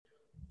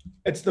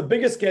It's the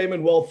biggest game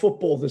in world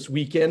football this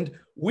weekend.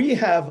 We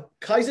have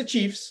Kaizer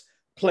Chiefs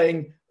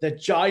playing the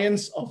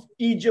Giants of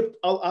Egypt,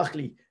 Al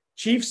Ahly.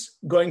 Chiefs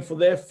going for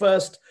their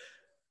first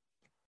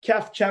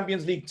CAF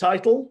Champions League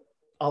title,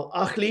 Al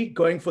Ahly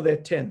going for their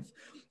 10th.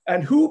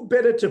 And who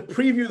better to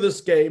preview this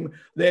game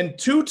than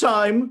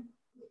two-time,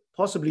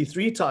 possibly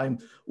three-time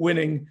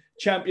winning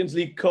Champions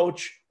League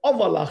coach of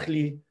Al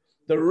Ahly,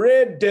 the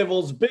Red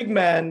Devils' big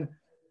man,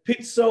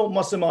 Pitso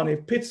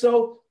Mosimane.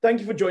 Pitso, thank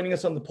you for joining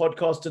us on the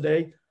podcast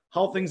today.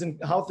 How things in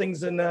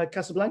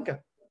Casablanca?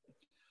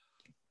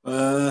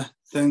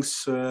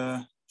 Thanks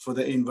for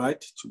the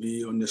invite to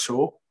be on the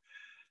show.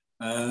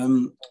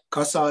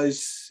 Casa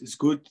is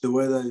good. The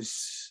weather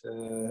is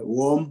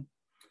warm.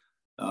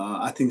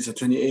 I think it's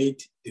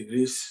 28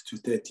 degrees to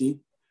 30,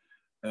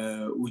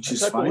 which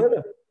is fine.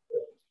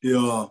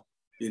 Yeah,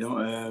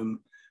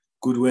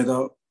 good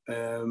weather.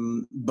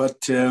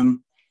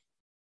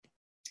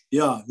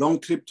 Yeah, long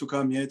trip to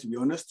come here. To be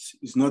honest,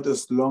 it's not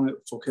as long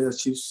for Kaizer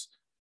Chiefs.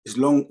 It's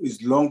long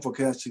for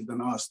Kaizer Chiefs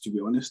than us, to be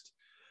honest.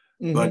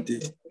 Mm-hmm. But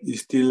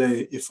it's still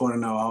a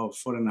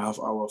 4.5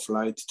 hour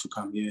flight to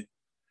come here.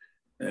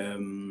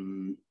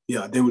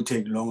 Yeah, they will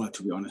take longer,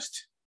 to be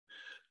honest.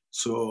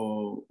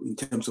 So in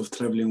terms of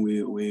traveling, we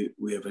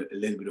have a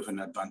little bit of an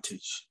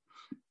advantage.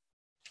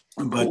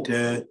 But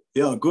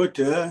yeah, good.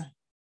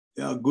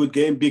 Yeah, good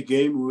game, big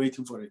game. We're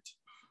waiting for it.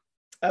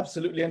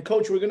 Absolutely. And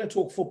Coach, we're going to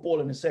talk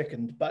football in a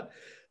second, but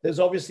there's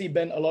obviously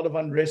been a lot of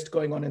unrest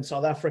going on in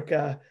South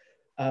Africa.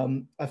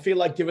 I feel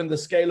like given the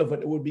scale of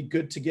it, it would be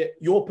good to get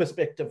your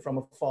perspective from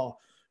afar.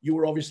 You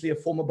were obviously a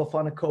former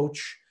Bafana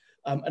coach,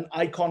 an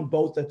icon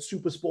both at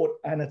SuperSport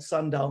and at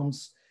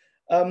Sundowns.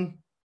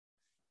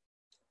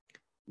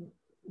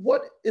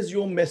 What is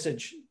your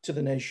message to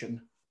the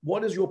nation?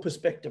 What is your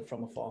perspective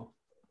from afar?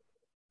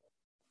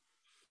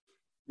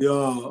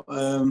 Yeah,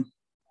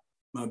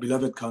 my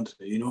beloved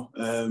country,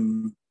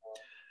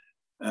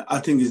 I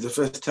think it's the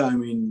first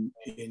time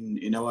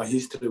in our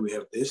history we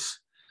have this.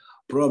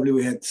 Probably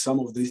we had some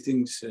of these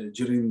things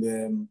during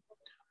the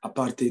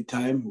apartheid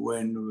time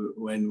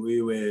when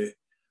we were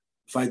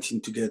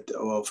fighting to get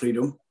our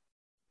freedom.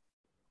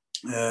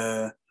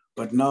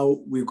 But now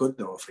we've got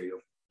our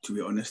freedom, to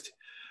be honest.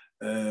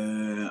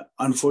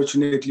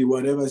 Unfortunately,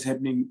 whatever is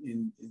happening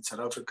in South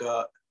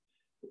Africa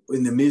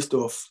in the midst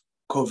of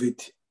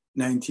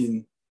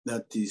COVID-19,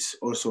 that is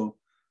also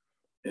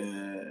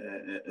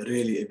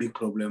really a big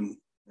problem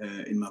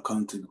in my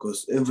country,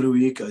 because every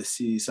week I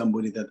see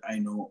somebody that I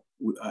know,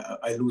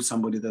 I lose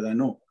somebody that I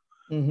know,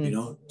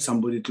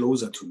 somebody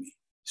closer to me.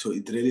 So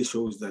it really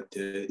shows that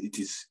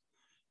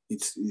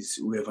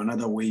we have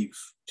another wave,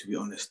 to be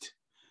honest,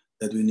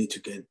 that we need to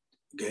get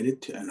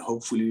it, and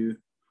hopefully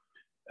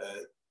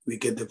we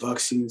get the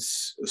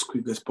vaccines as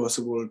quick as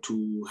possible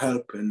to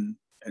help and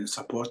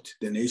support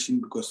the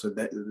nation, because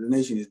the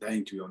nation is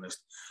dying, to be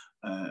honest,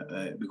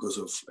 because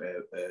of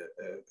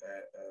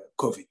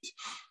COVID.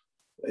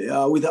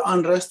 With the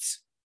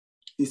unrest,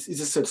 it's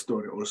a sad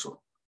story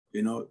also.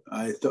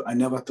 I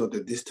never thought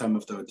that this time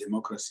after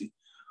democracy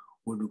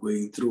would be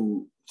going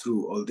through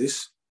all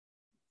this.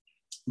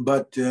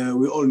 But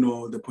we all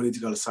know the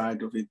political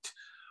side of it.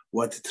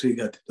 What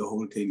triggered the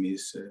whole thing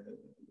is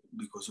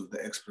because of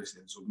the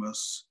ex-president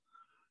Zuma's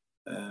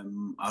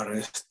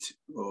arrest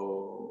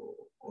or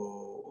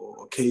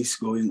case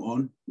going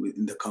on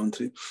within the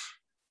country.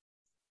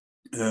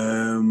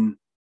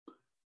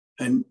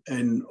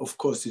 And of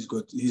course, he's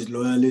got his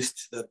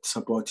loyalists that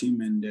support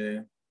him,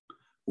 and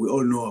we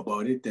all know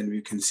about it, and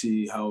we can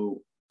see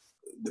how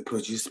the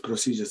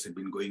procedures have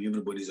been going.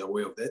 Everybody's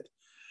aware of that.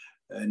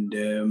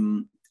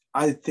 And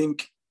I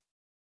think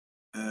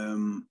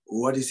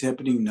what is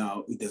happening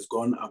now, it has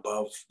gone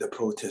above the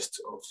protests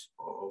of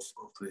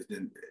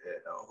President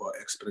or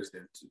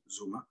ex-President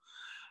Zuma.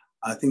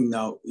 I think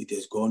now it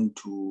has gone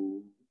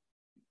to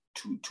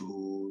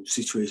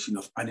situation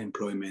of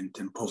unemployment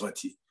and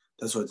poverty.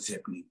 That's what is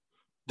happening.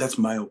 That's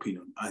my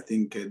opinion. I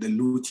think the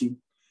looting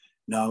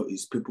now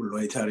is people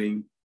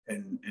loitering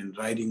and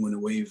riding on a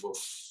wave of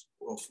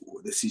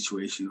the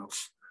situation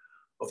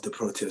of the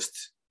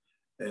protests.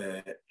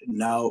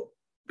 Now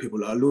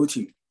people are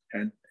looting,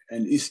 and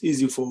it's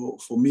easy for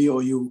me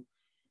or you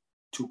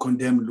to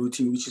condemn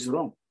looting, which is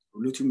wrong.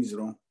 Looting is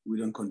wrong. We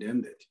don't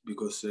condemn that,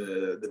 because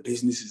the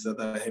businesses that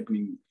are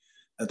happening,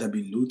 that have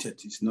been looted,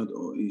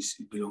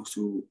 it belongs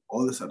to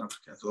all the South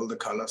Africans, all the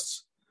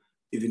colors.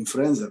 Even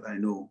friends that I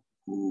know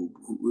who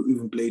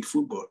even played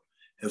football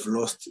have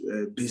lost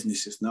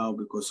businesses now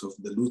because of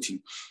the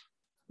looting.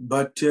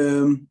 But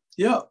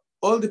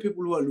all the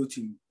people who are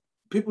looting,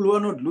 people who are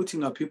not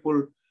looting are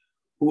people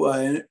who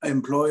are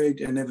employed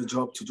and have a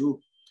job to do.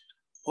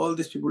 All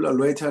these people are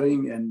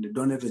loitering and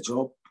don't have a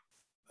job.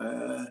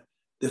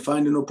 They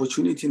find an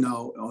opportunity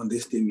now on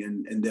this thing,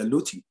 and they're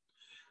looting.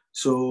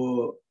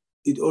 So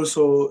it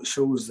also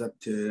shows that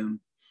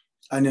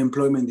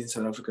unemployment in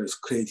South Africa is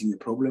creating a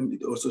problem.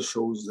 It also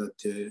shows that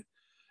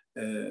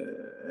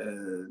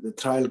the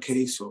trial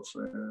case of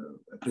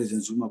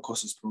President Zuma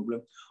causes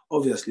problem.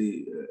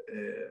 Obviously,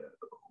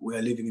 we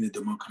are living in a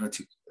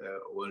democratic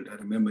world. I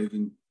remember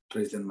even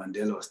President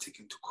Mandela was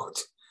taken to court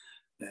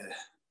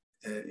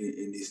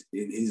in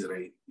his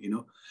reign.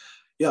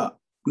 Yeah,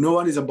 no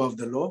one is above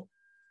the law.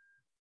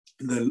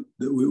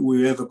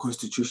 We have a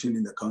constitution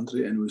in the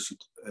country, and we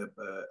should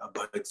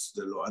abide to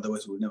the law.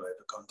 Otherwise, we'll never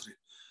have a country.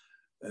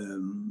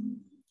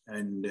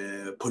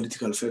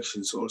 Political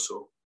factions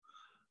also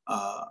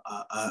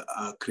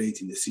are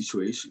creating the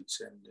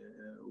situations, and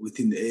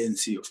within the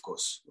ANC, of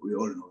course, we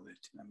all know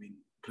that. I mean,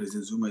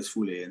 President Zuma is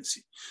full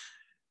ANC.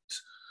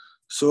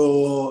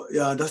 So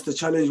yeah, that's the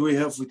challenge we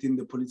have within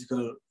the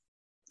political,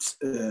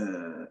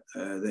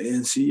 the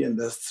ANC, and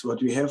that's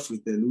what we have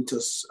with the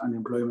looters,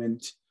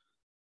 unemployment,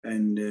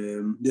 and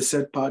the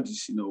sad part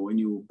is, when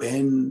you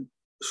ban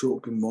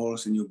shopping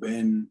malls and you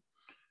ban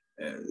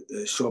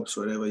shops,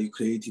 whatever, you're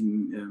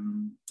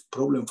creating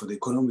problem for the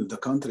economy of the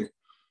country,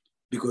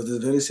 because the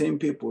very same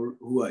people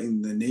who are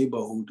in the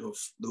neighborhood of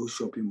those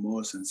shopping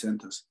malls and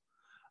centers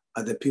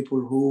are the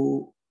people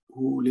who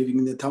living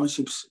in the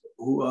townships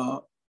who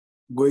are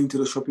going to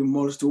the shopping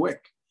malls to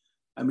work.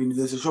 I mean,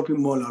 there's a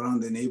shopping mall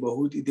around the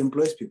neighborhood. It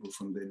employs people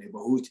from the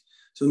neighborhood.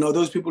 So now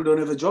those people don't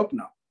have a job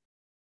now.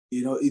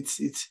 It's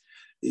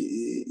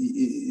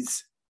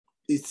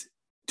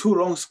two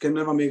wrongs can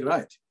never make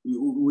right.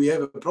 We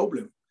have a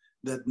problem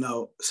that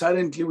now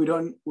suddenly we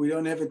don't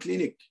have a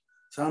clinic.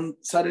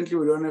 Suddenly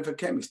we don't have a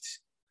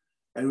chemist,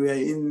 and we are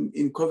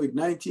in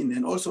COVID-19,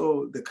 and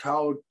also the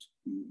crowd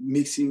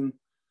mixing,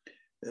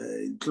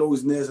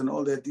 closeness and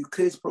all that. It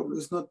creates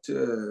problems. It's not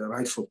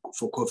right for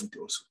COVID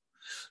also.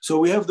 So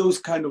we have those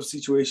kind of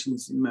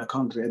situations in my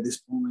country at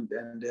this moment,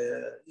 and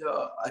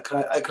I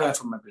cry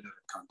for my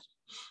beloved country.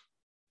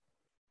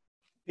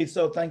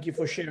 So thank you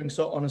for sharing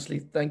so honestly.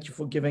 Thank you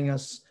for giving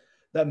us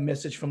that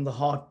message from the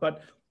heart.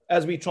 But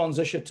as we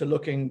transition to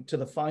looking to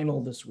the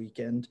final this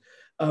weekend,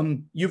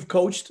 you've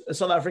coached a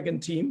South African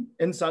team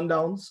in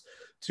Sundowns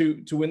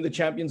to win the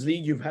Champions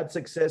League. You've had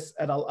success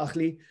at Al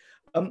Ahly.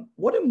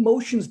 What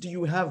emotions do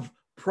you have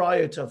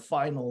prior to a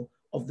final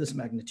of this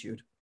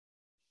magnitude?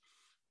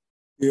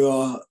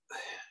 You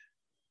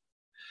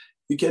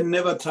can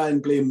never try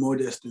and play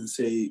modest and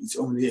say it's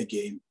only a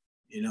game.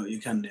 You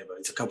can never.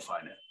 It's a cup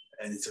final,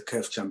 and it's a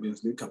CAF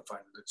Champions League cup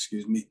final.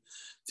 Excuse me,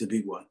 it's a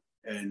big one,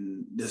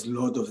 and there's a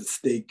lot of at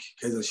stake.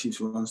 Kaizer Chiefs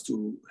wants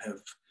to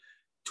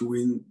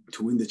win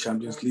the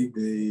Champions League.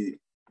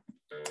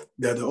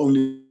 They're the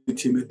only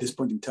team at this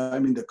point in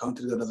time in the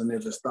country that doesn't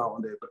have a star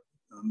on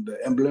the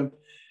emblem,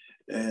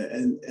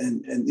 and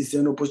it's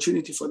an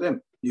opportunity for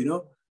them.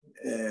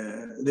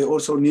 They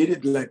also need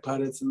it, like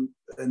Pirates and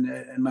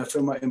my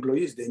former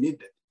employees. They need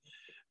that.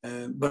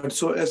 But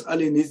so as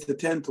Ali needs the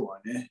 10th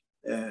one,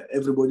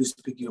 everybody's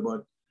speaking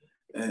about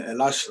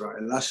Al-Ashra.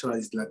 Al-Ashra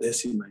is La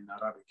Decima in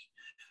Arabic.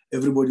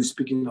 Everybody's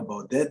speaking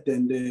about that,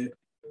 and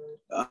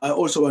I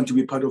also want to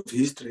be part of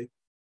history.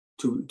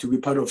 To be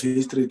part of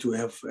history, to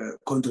have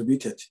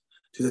contributed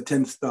to the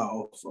 10th star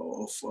of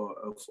Al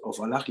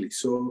Ahly.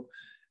 So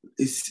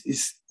it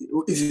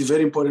is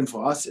very important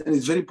for us, and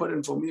it's very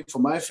important for me, for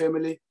my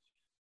family,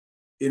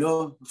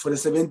 for the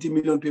 70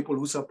 million people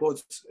who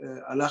support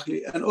Al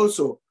Ahly, and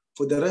also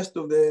for the rest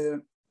of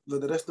the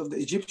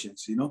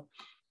Egyptians.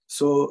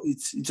 So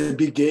it's a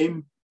big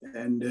game,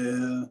 and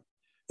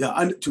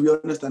and to be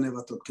honest, I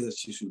never thought Kaizer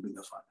Chiefs would be in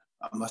the final.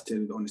 I must tell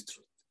you the honest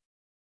truth.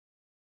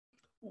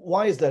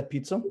 Why is that,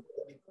 Pizza?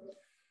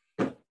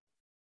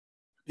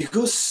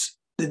 Because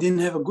they didn't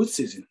have a good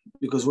season.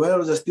 Because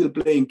while they're still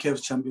playing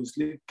CAF Champions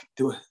League,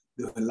 they were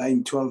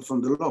lying 12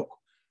 from the log.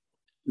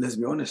 Let's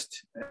be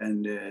honest.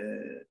 And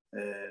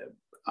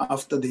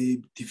after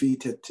they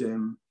defeated,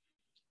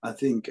 I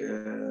think,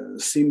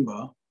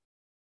 Simba,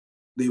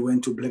 they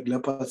went to Black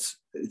Leopards.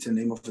 It's the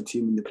name of a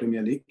team in the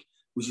Premier League,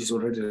 which is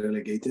already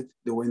relegated.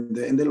 They went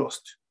there and they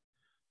lost.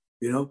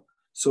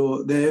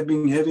 So they have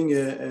been having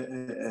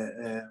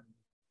a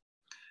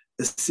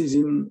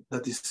season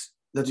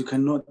that you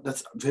cannot.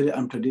 That's very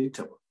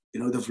unpredictable.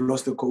 They've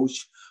lost a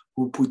coach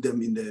who put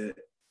them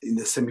in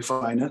the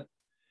semi-final.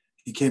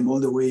 He came all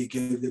the way. He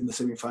gave them the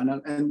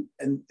semi-final, and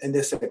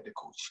they sacked the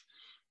coach.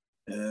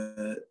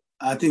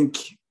 I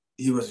think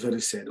he was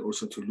very sad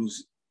also to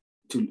lose,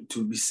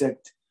 to be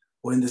sacked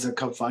when there's a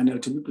cup final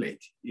to be played.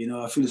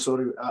 I feel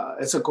sorry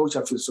as a coach.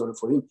 I feel sorry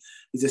for him.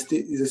 It's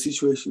a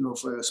situation of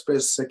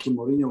Spurs sacking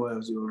Mourinho, where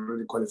he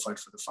already qualified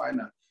for the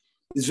final.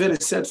 It's very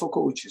sad for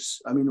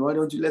coaches. I mean, why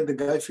don't you let the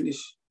guy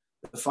finish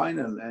the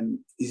final? And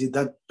is it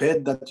that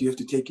bad that you have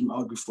to take him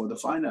out before the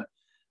final?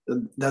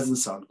 That doesn't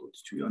sound good,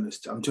 to be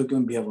honest. I'm talking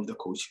on behalf of the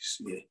coaches.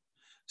 Yeah.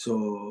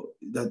 So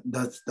that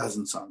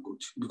doesn't sound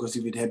good, because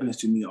if it happens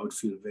to me, I would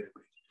feel very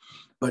bad.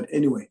 But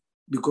anyway,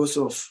 because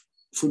of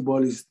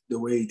football is the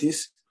way it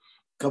is,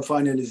 cup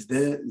final is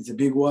there. It's a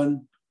big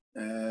one.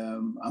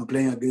 I'm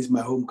playing against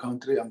my home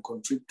country. I'm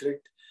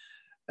conflicted.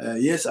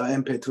 Yes, I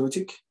am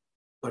patriotic,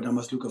 but I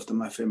must look after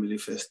my family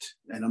first,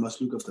 and I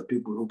must look after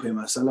people who pay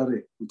my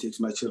salary, who takes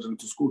my children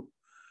to school.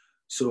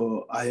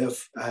 So I have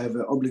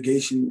an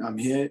obligation. I'm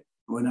here.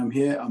 When I'm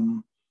here,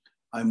 I'm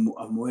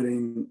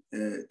wearing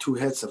two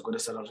hats. I've got a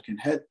South African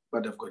hat,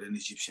 but I've got an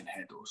Egyptian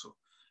hat also.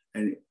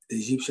 And the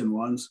Egyptian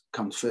ones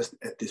comes first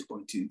at this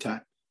point in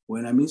time.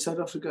 When I'm in South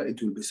Africa,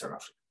 it will be South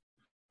Africa.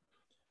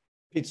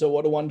 Pizza,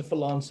 what a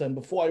wonderful answer. And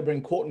before I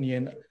bring Courtney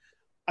in,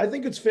 I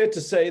think it's fair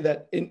to say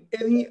that in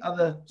any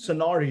other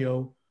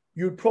scenario,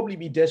 you'd probably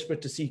be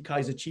desperate to see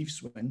Kaizer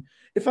Chiefs win.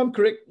 If I'm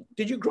correct,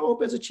 did you grow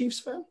up as a Chiefs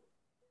fan?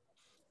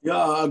 Yeah,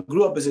 I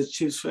grew up as a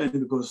Chiefs fan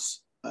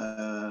because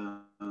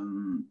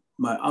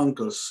my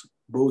uncles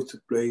both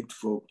played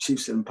for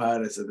Chiefs and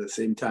Pirates at the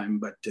same time,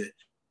 but a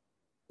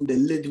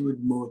little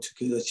bit more to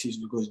Kaizer Chiefs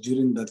because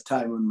during that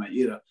time in my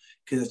era,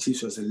 Kaizer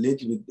Chiefs was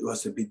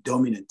a bit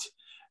dominant.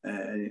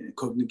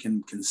 Courtney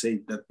can say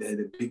that they had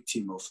a big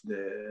team of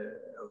the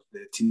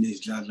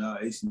teenage Lala,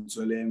 Asin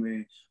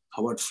Soleme,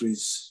 Howard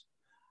Fries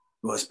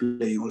was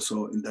playing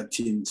also in that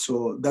team.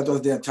 So that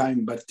was their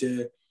time, but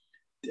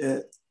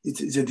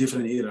it's a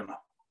different era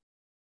now.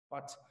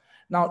 But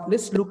now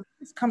let's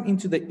come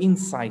into the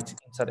insight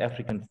in South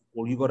African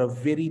football. You got a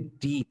very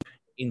deep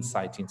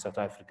insight in South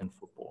African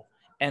football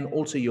and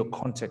also your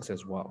context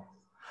as well.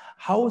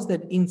 How is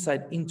that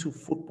insight into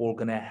football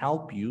going to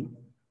help you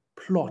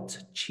plot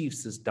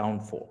Chiefs'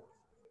 downfall?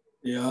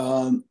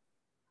 I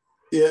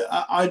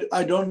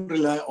don't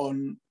rely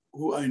on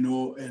who I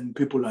know and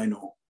people I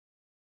know.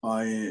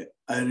 I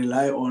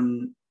rely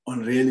on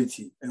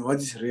reality. And what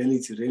is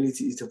reality?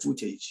 Reality is the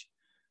footage,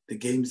 the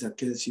games that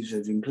Kaizer Chiefs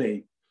have been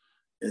playing,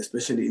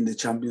 especially in the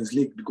Champions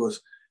League.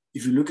 Because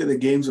if you look at the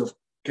games of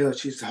Kaizer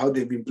Chiefs, how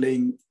they've been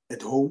playing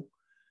at home,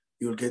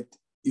 you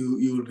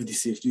will be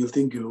deceived. You'll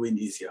think you'll win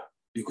easier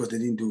because they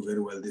didn't do very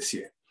well this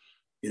year.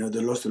 You know, they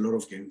lost a lot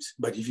of games.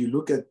 But if you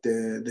look at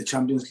the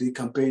Champions League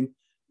campaign,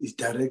 it's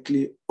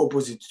directly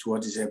opposite to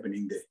what is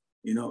happening there.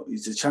 You know,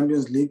 it's the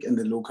Champions League and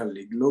the local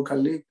league. Local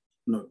league,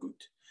 not good.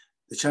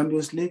 The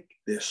Champions League,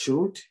 they're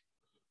shrewd.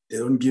 They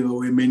don't give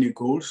away many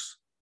goals.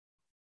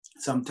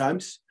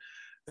 Sometimes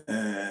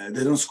they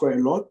don't score a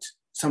lot.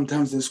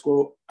 Sometimes they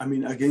score,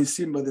 against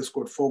Simba, they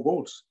scored 4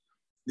 goals.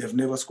 They've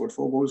never scored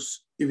 4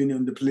 goals, even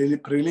in the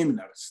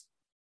preliminaries.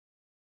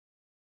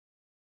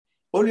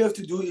 All you have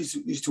to do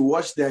is to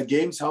watch their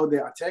games, how they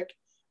attack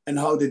and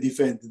how they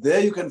defend.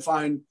 There you can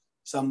find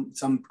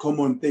some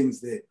common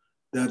things there,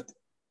 that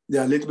they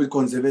are a little bit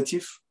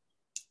conservative.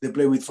 They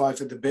play with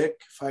 5 at the back,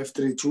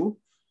 5-3-2.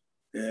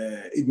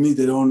 It means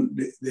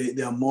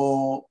they are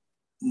more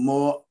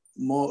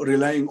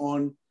relying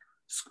on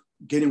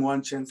getting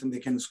one chance and they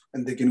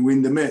can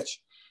win the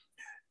match.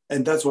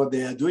 And that's what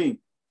they are doing.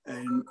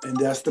 And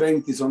their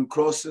strength is on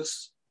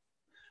crosses.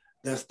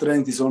 Their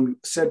strength is on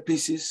set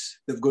pieces.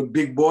 They've got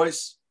big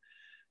boys.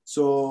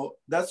 So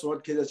that's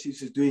what Kaizer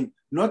Chiefs is doing.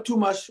 Not too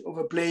much of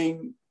a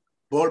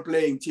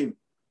ball-playing team.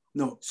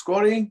 No,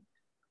 scoring,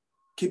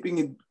 keeping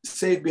it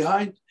safe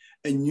behind,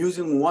 and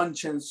using one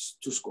chance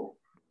to score.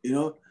 You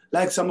know,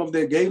 like some of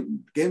the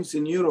games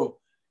in Euro,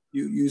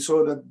 you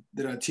saw that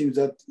there are teams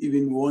that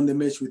even won the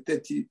match with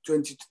 20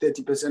 to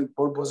 30%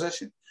 ball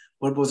possession.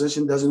 Ball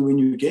possession doesn't win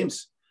you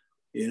games.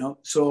 You know,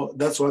 so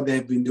that's what they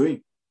have been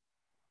doing.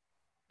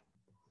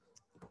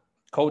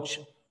 Coach,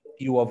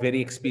 you are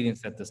very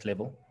experienced at this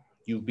level.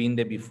 You've been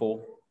there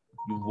before.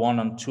 You've won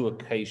on 2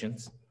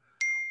 occasions.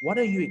 What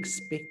are you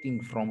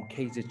expecting from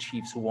Kaizer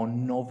Chiefs who are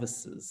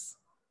novices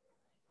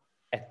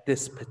at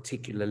this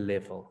particular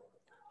level?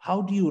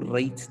 How do you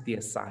rate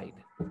their side?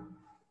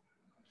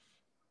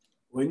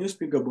 When you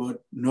speak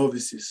about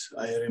novices,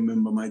 I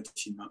remember my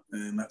team,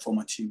 my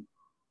former team,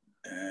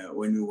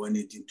 when we won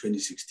it in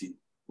 2016.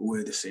 We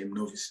were the same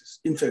novices.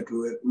 In fact,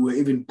 we were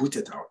even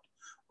booted out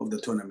of the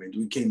tournament.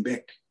 We came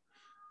back,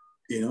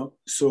 you know.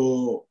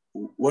 So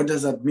what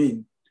does that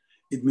mean?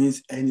 It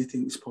means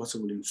anything is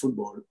possible in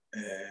football.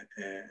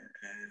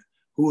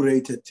 Who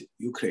rated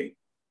Ukraine?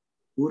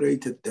 Who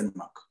rated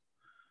Denmark?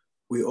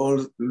 We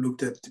all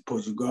looked at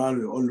Portugal.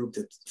 We all looked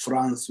at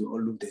France. We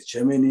all looked at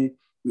Germany.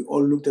 We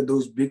all looked at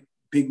those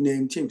big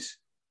name teams.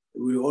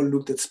 We all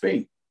looked at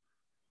Spain.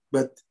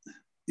 But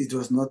it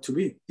was not to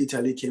be.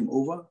 Italy came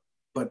over,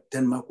 but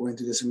Denmark went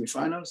to the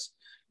semifinals.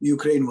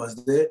 Ukraine was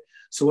there.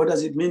 So what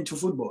does it mean to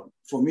football?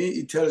 For me,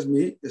 it tells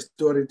me a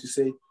story to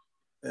say,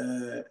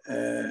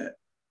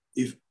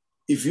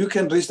 if you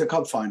can reach the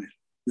cup final,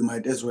 you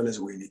might as well as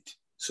win it.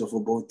 So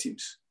for both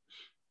teams.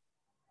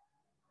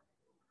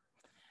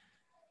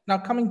 Now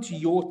coming to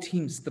your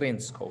team's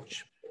strengths,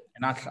 Coach,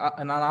 and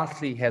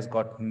Al-Ahly has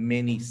got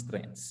many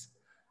strengths.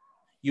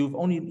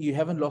 You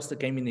haven't lost a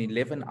game in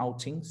 11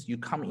 outings. You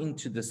come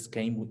into this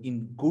game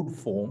in good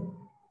form.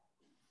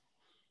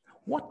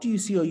 What do you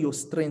see are your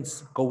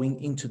strengths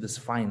going into this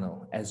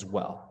final as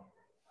well?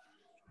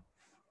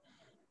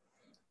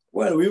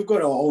 Well, we've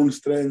got our own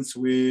strengths.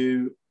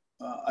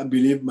 I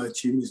believe my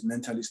team is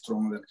mentally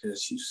stronger than Kaizer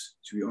Chiefs,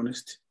 to be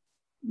honest,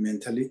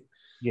 mentally.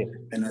 Yeah.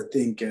 And I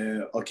think,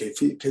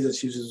 Kaizer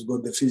Chiefs has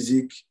got the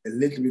physique a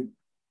little bit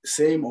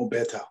same or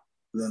better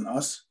than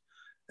us.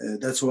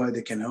 That's why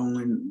they can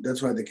own.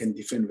 That's why they can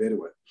defend very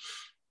well.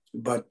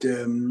 But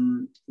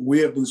we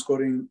have been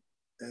scoring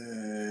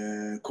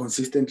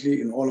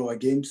consistently in all our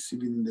games,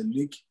 even in the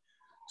league.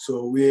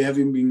 So we have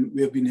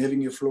been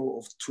having a flow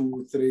of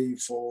 2, 3,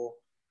 4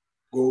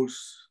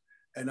 goals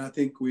And I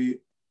think we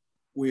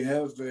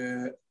have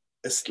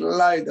a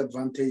slight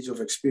advantage of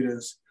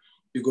experience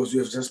because we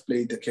have just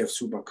played the CAF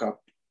Super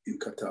Cup in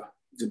Qatar.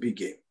 It's a big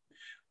game.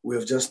 We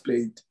have just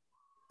played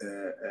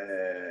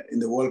in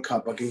the World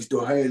Cup against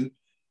Doha.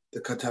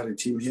 The Qatari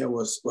team here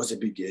was a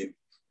big game.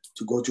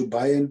 To go to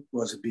Bayern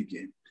was a big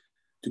game.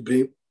 To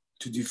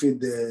defeat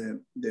the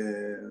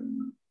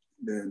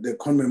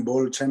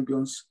CONMEBOL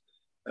champions,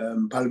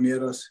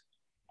 Palmeiras,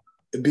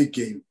 a big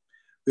game.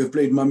 We have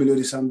played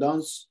Mamelodi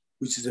Sundowns,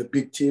 which is a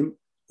big team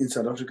in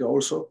South Africa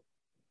also,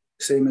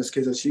 same as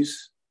Kaizer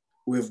Chiefs.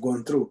 We have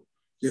gone through.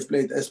 We've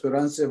played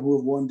Esperance, who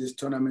have won this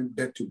tournament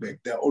back to back.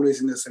 They're always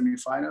in the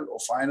semi-final or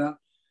final.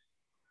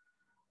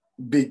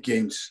 Big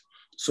games.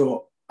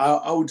 So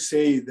I would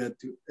say that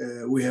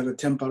we have a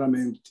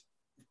temperament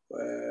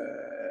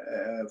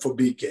for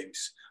big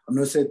games. I'm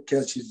not saying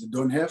Kaizer Chiefs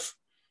don't have,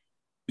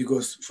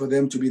 because for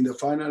them to be in the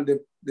final,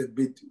 they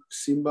beat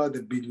Simba,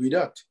 they beat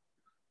Wydad.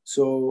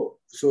 So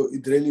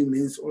it really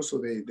means also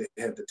they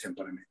have the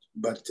temperament.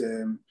 But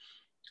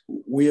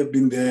we have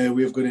been there,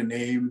 we have got a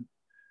name,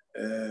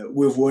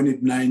 we've won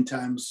it 9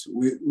 times.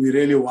 We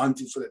really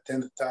want it for the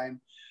 10th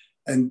time.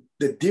 And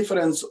the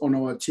difference on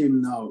our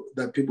team now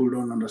that people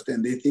don't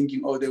understand, they're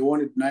thinking, oh, they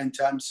won it 9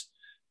 times,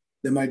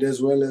 they might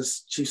as well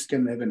as Chiefs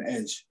can have an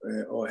edge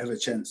or have a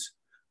chance.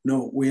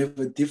 No, we have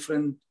a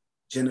different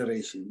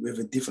generation. We have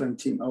a different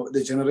team.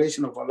 The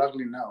generation of Al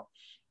Ahly now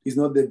is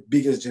not the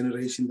biggest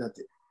generation that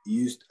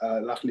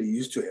Al Ahly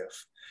used to have.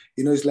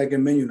 You know, it's like a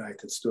Man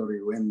United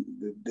story when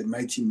the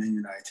mighty Man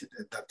United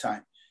at that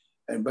time.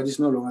 But it's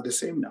no longer the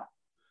same now.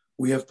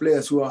 We have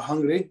players who are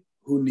hungry,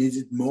 who need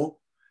it more,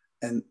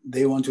 and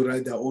they want to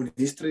write their own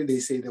history. They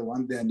say they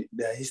want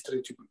their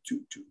history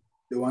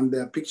they want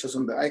their pictures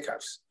on the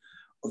archives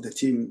of the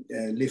team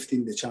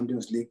lifting the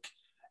Champions League.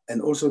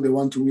 And also they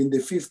want to win the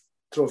 5th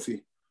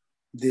trophy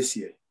this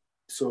year.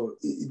 So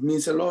it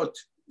means a lot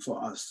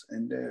for us.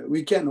 And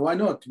we can, why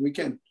not? We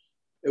can.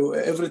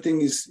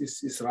 Everything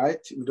is right.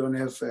 We don't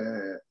have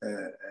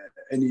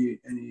any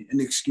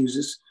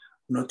excuses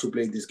not to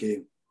play this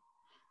game.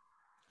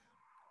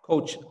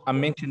 Coach, I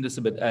mentioned this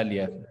a bit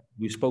earlier.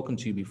 We've spoken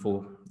to you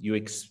before.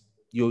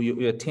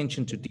 Your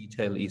attention to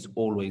detail is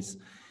always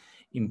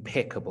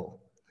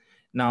impeccable.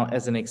 Now,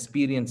 as an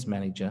experienced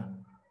manager,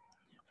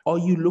 are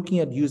you looking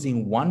at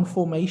using one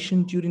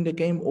formation during the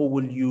game, or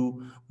will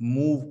you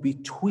move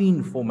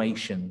between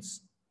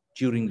formations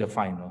during the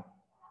final?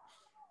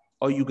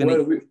 Are you going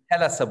to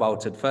tell us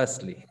about it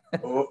firstly?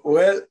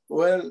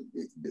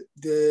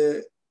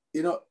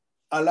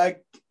 I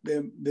like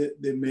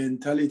the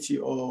mentality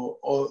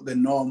or the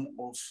norm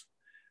of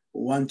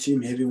one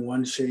team having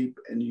one shape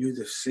and use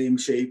the same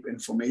shape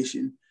and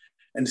formation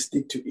and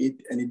stick to it,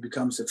 and it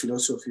becomes a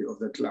philosophy of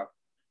the club.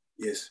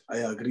 Yes, I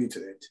agree to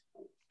that.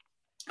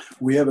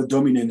 We have a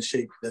dominant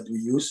shape that we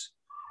use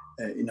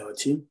in our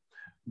team,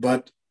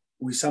 but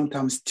we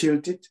sometimes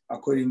tilt it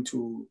according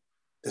to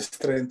the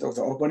strength of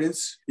the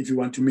opponents if you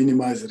want to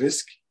minimize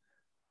risk.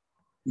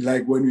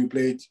 Like when we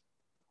played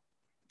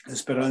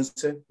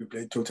Esperance, we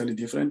played totally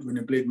different. When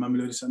we played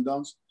Mamelodi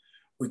Sundowns,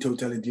 we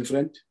totally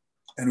different.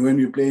 And when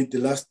we played the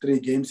last 3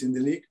 games in the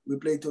league, we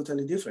played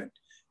totally different.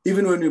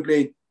 Even when we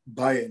played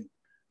Bayern,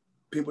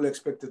 people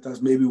expected us,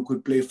 maybe we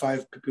could play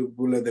 5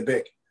 people at the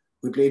back.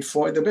 We played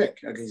 4 at the back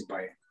against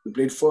Bayern. We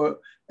played 4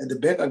 at the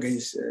back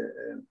against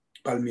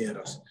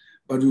Palmeiras.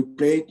 But we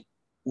played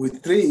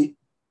with 3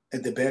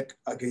 at the back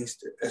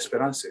against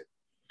Esperance.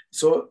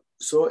 So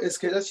as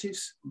Kaizer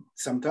Chiefs,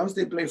 sometimes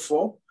they play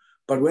 4,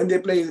 but when they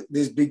play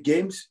these big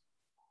games,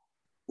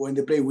 when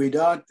they play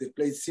Wydad, they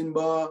play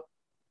Simba,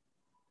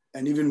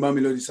 and even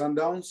Mamelodi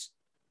Sundowns,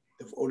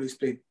 they've always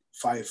played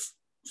 5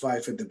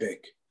 at the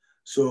back.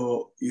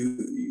 So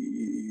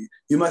you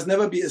must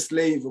never be a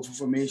slave of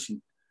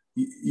formation.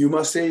 You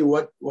must say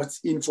what's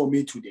in for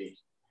me today,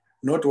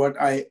 not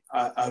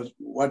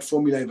what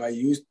formula have I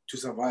used to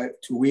survive,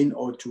 to win,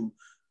 or to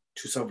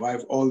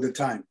survive all the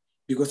time.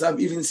 Because I've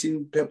even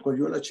seen Pep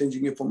Guardiola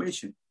changing a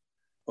formation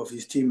of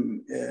his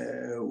team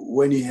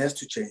when he has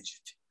to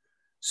change it.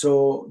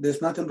 So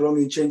there's nothing wrong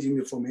in changing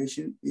the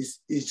formation.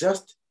 It's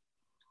just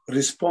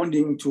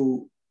responding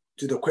to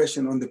the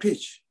question on the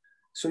pitch.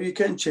 So you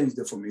can change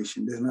the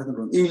formation. There's nothing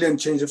wrong. England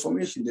changed the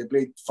formation. They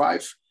played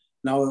 5,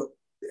 now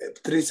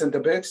 3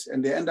 center backs,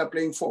 and they end up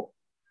playing 4.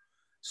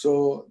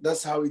 So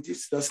that's how it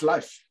is. That's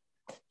life.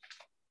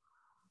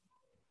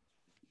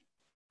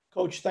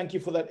 Coach, thank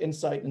you for that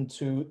insight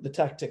into the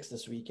tactics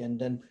this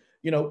weekend. And,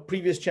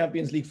 previous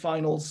Champions League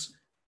finals,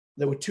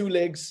 there were 2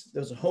 legs.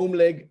 There was a home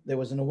leg, there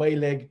was an away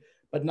leg,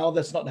 but now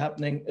that's not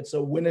happening. It's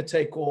a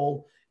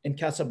winner-take-all in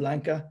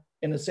Casablanca,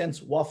 in a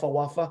sense,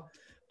 Wafa.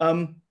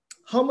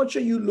 How much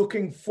are you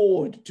looking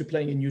forward to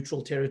playing in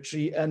neutral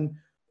territory, and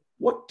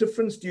what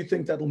difference do you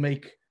think that'll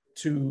make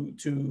to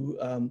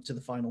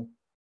the final?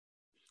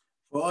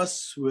 For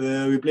us,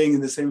 we're playing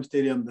in the same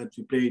stadium that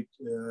we played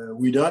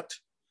Wydad,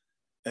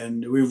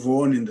 and we've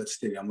won in that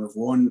stadium.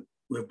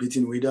 We've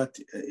beaten Wydad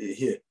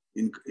here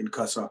in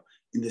Casa,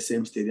 in the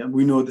same stadium.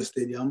 We know the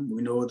stadium,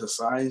 we know the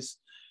size,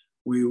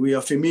 we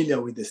are familiar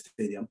with the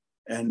stadium,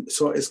 And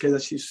so as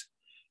Kaizer Chiefs,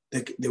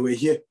 they were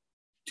here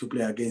to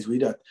play against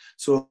Wydad.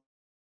 So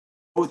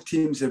both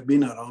teams have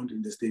been around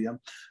in the stadium.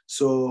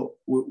 So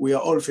we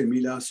are all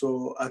familiar.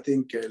 So I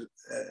think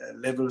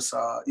levels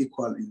are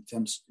equal in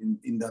terms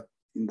in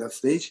that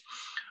stage.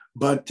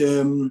 But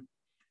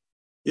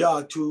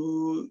yeah,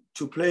 to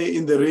play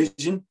in the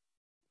region,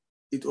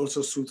 it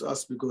also suits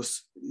us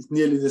because it's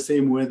nearly the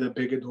same weather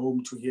back at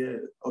home to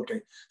here.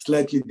 Okay,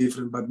 slightly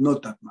different, but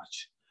not that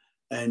much.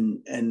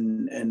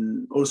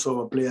 And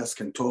also our players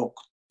can talk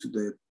to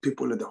the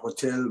people at the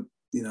hotel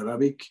in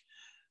Arabic.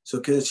 So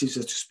Kaizer Chiefs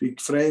has to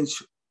speak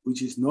French,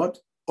 which is not,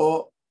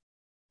 or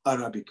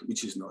Arabic,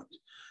 which is not.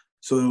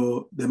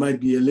 So there might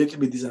be a little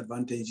bit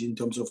disadvantage in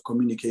terms of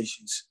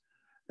communications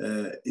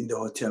in the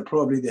hotel.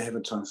 Probably they have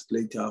a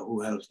translator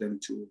who helps them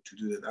to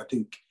do that. I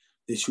think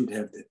they should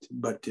have that.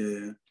 But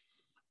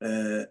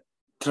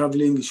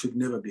traveling should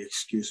never be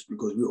excused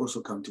because we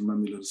also come to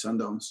Mamelodi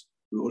Sundowns.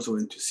 We also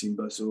went to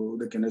Simba, so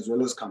they can as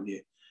well as come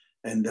here.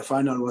 And the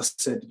final was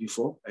set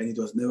before, and it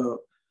was never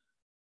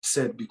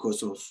set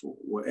because of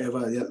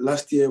whatever.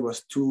 Last year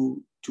was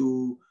two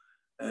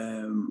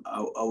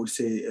I would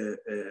say,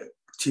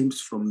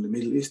 teams from the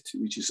Middle East,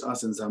 which is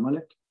us and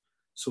Zamalek.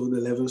 So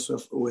the levels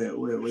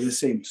were the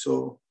same.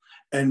 So,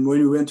 and when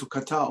we went to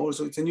Qatar,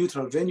 also it's a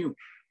neutral venue.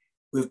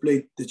 We've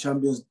played the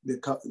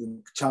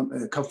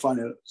Cup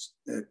finals,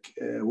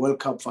 World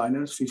Cup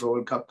finals, FIFA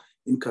World Cup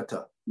in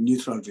Qatar,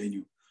 neutral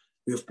venue.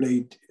 We've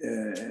played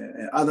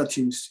other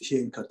teams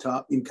here in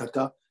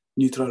Qatar,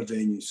 neutral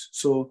venues.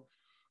 So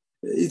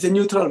it's a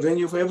neutral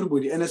venue for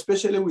everybody, and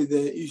especially with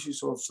the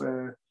issues of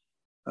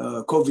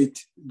COVID,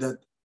 that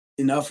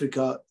in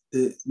Africa,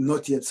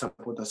 not yet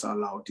supporters are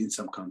allowed in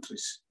some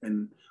countries,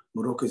 and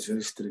Morocco is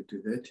very strict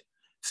with that,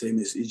 same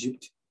as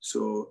Egypt,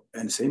 so,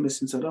 and same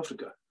as in South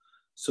Africa.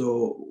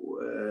 So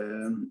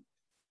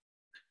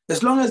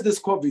as long as there's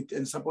COVID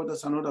and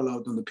supporters are not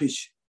allowed on the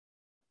pitch,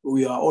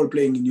 we are all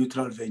playing in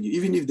neutral venue.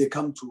 Even if they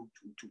come to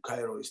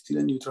Cairo, it's still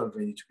a neutral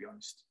venue, to be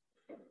honest.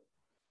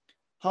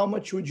 How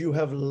much would you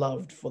have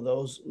loved for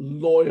those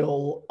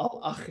loyal Al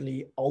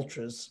Ahly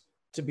ultras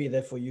to be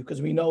there for you?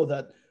 Because we know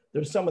that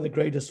they're some of the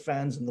greatest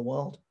fans in the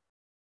world.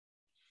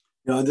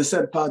 Yeah, the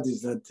sad part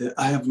is that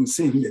I haven't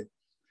seen them.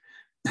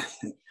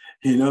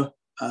 You know,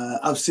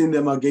 I've seen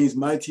them against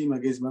my team,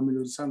 against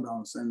Mamelodi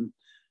Sundowns, and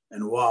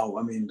wow,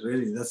 I mean,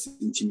 really, that's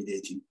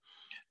intimidating.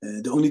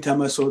 The only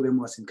time I saw them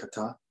was in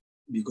Qatar,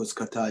 because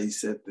Qatar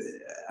is at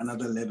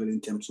another level in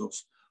terms of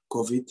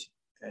COVID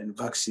and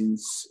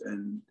vaccines,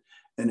 and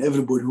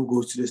everybody who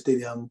goes to the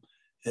stadium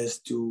has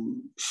to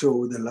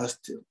show the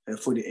last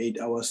 48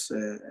 hours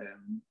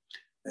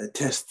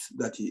test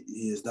that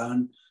he has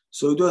done.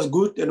 So it was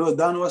good, and what was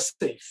done was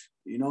safe.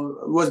 You know,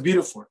 it was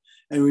beautiful,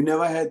 and we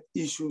never had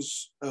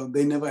issues.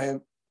 They never have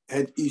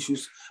had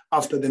issues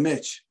after the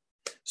match.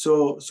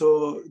 So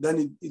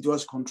then it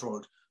was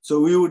controlled. So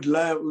we would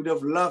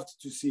have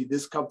loved to see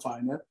this cup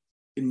final,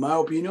 in my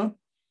opinion,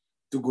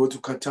 to go to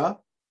Qatar,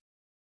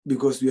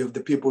 because we have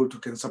the people who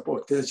can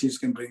support. Kaizer Chiefs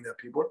can bring their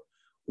people.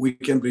 We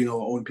can bring our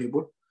own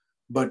people,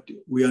 but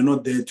we are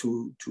not there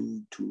to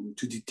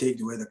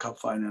dictate where the cup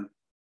final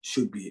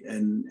should be.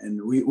 And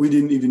we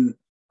didn't even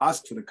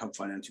ask for the cup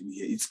final to be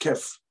here. It's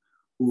CAF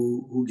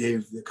who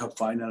gave the cup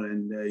final,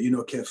 and you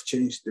know, CAF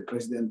changed. The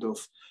president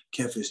of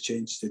CAF has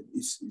changed.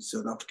 It's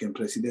South African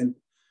president,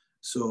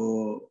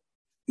 so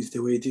it's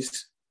the way it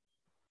is.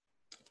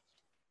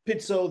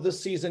 Pitso,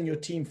 this season your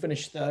team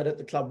finished third at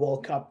the Club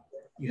World Cup.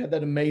 You had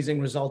that amazing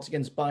result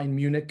against Bayern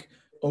Munich,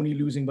 only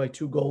losing by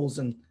 2 goals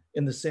in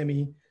the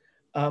semi.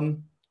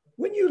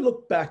 When you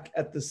look back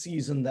at the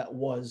season that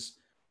was,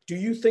 do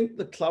you think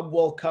the Club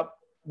World Cup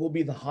will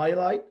be the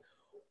highlight?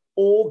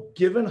 Or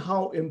given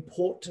how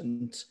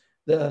important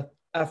the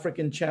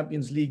African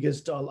Champions League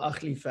is to Al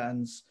Ahly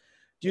fans,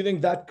 do you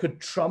think that could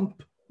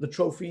trump the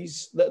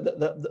trophies,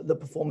 the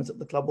performance at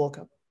the Club World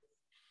Cup?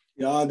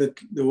 Yeah,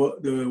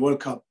 the World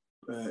Cup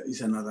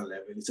is another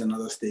level. It's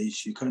another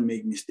stage. You can't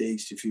make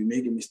mistakes. If you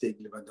make a mistake,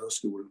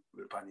 Lewandowski will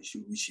punish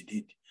you, which he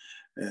did.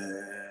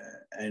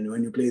 And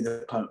when you play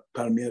the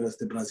Palmeiras,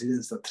 the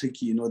Brazilians are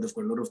tricky. You know, they've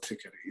got a lot of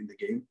trickery in the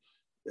game,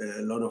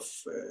 a lot of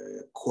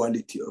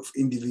quality of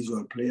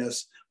individual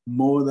players,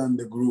 more than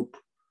the group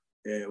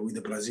with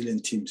the Brazilian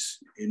teams,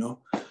 you know.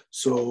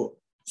 So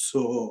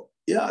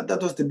yeah,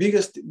 that was the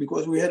biggest,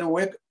 because we had to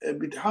work a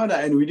bit harder,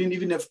 and we didn't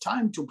even have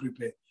time to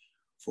prepare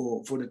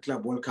for the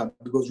Club World Cup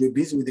because we were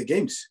busy with the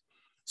games.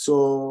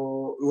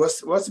 So it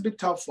was a bit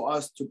tough for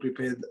us to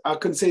prepare. I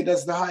can say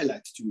that's the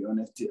highlight, to be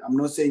honest. I'm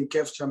not saying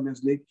CAF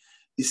Champions League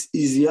is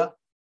easier.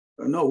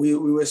 No, we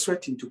were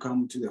sweating to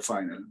come to the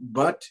final,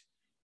 but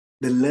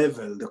the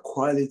level, the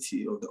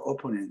quality of the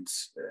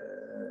opponents,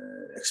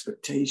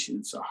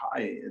 expectations are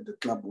high at the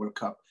Club World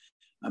Cup.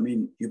 I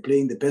mean, you're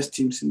playing the best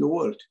teams in the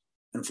world.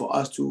 And for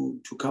us to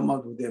come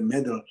out with a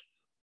medal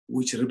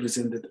which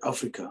represented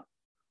Africa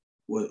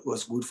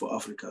was good for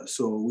Africa.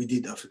 So we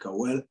did Africa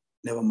well,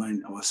 never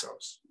mind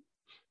ourselves.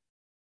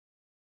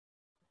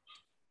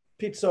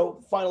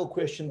 Pitso, final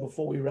question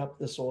before we wrap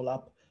this all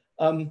up.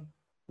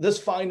 This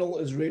final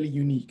is really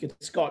unique.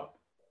 It's got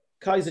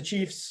Kaizer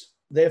Chiefs,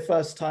 their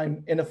first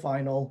time in a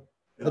final,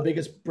 the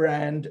biggest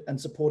brand and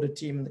supported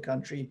team in the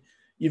country.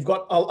 You've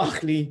got Al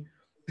Ahly,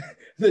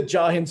 the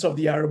giants of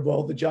the Arab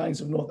world, the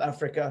giants of North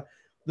Africa,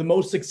 the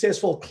most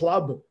successful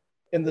club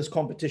in this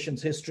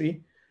competition's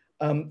history,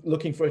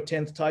 looking for a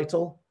 10th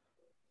title.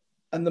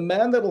 And the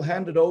man that will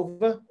hand it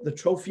over, the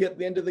trophy at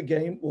the end of the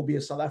game, will be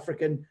a South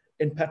African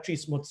in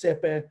Patrice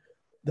Motsepe,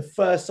 the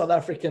first South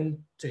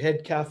African to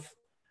head CAF,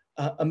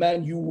 a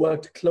man you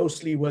worked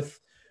closely with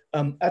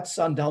at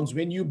Sundowns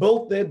when you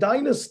built their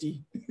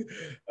dynasty.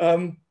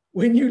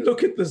 When you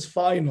look at this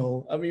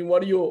final, I mean,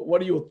 what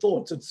are your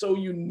thoughts? It's so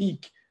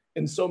unique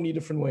in so many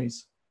different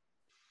ways.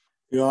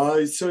 Yeah,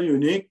 it's so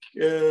unique.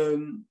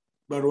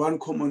 But one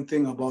common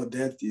thing about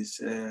that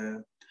is,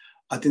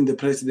 I think the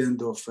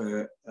president of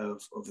the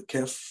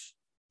CAF,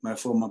 my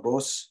former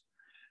boss,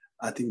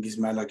 I think is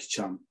my lucky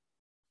charm.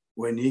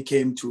 When he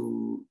came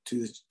to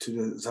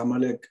the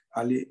Zamalek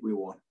Ali, we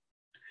won.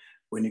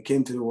 When he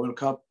came to the World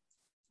Cup,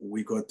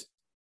 we got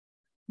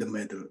the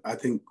medal. I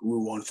think we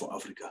won for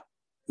Africa.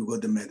 We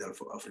got the medal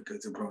for Africa.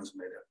 It's a bronze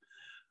medal.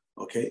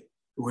 Okay.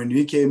 When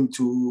he came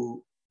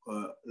to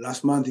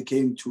last month, he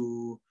came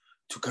to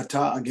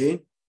Qatar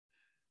again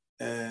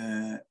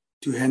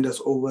to hand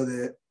us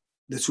over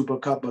the Super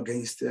Cup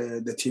against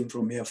the team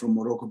from here, from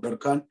Morocco,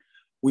 Berkane.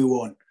 We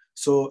won.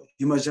 So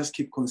he must just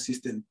keep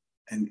consistent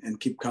and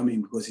keep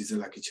coming, because he's a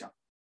lucky charm.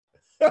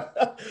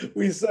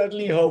 We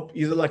certainly hope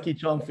he's a lucky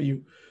charm for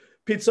you.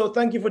 Pitso,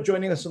 thank you for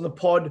joining us on the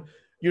pod.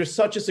 You're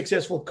such a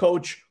successful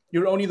coach.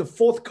 You're only the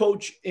 4th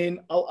coach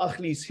in Al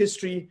Ahly's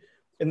history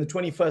in the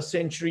 21st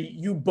century.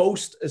 You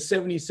boast a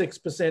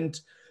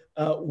 76%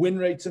 win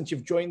rate since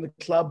you've joined the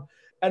club.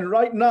 And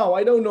right now,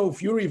 I don't know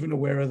if you're even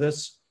aware of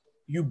this,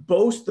 you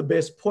boast the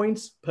best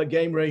points per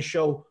game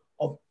ratio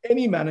of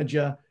any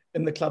manager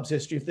in the club's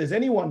history. If there's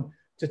anyone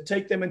to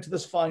take them into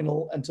this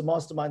final and to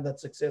mastermind that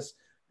success,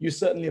 you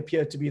certainly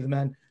appear to be the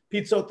man.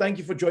 Pitso, thank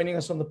you for joining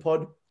us on the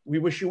pod. We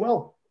wish you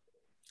well.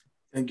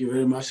 Thank you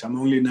very much. I'm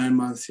only 9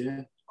 months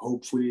here.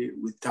 Hopefully,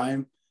 with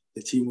time,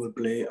 the team will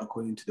play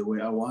according to the way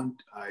I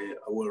want. I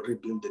will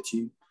rebuild the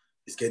team.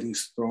 It's getting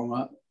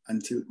stronger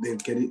until they'll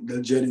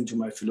get into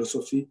my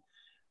philosophy,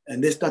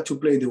 and they start to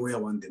play the way I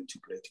want them to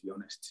play, to be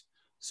honest.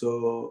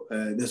 So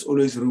there's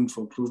always room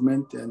for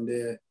improvement, and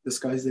the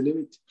sky's the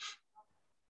limit.